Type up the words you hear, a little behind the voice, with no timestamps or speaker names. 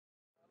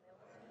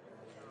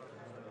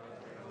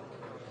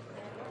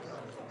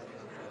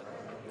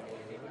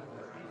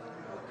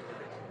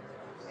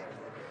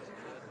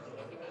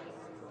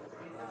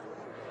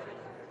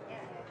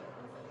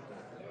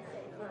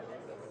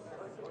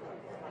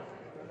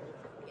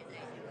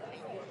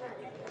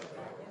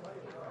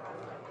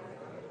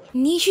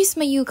NiziU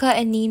Mayuka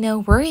and Nina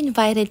were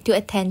invited to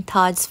attend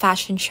TOD's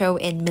fashion show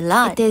in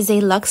Milan. It is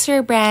a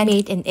luxury brand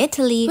made in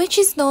Italy, which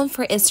is known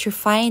for its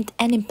refined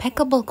and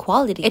impeccable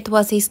quality. It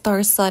was a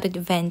star-studded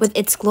event with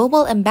its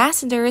global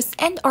ambassadors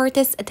and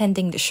artists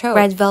attending the show.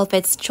 Red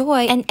Velvet's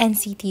Joy and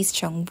NCT's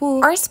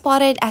Jungwoo are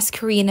spotted as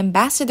Korean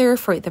ambassador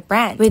for the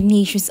brand. With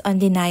NiziU's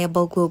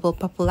undeniable global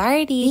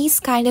popularity, these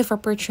kind of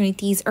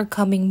opportunities are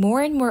coming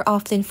more and more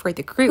often for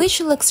the group. Which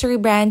luxury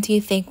brand do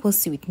you think will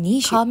suit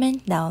NiziU?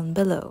 Comment down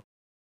below.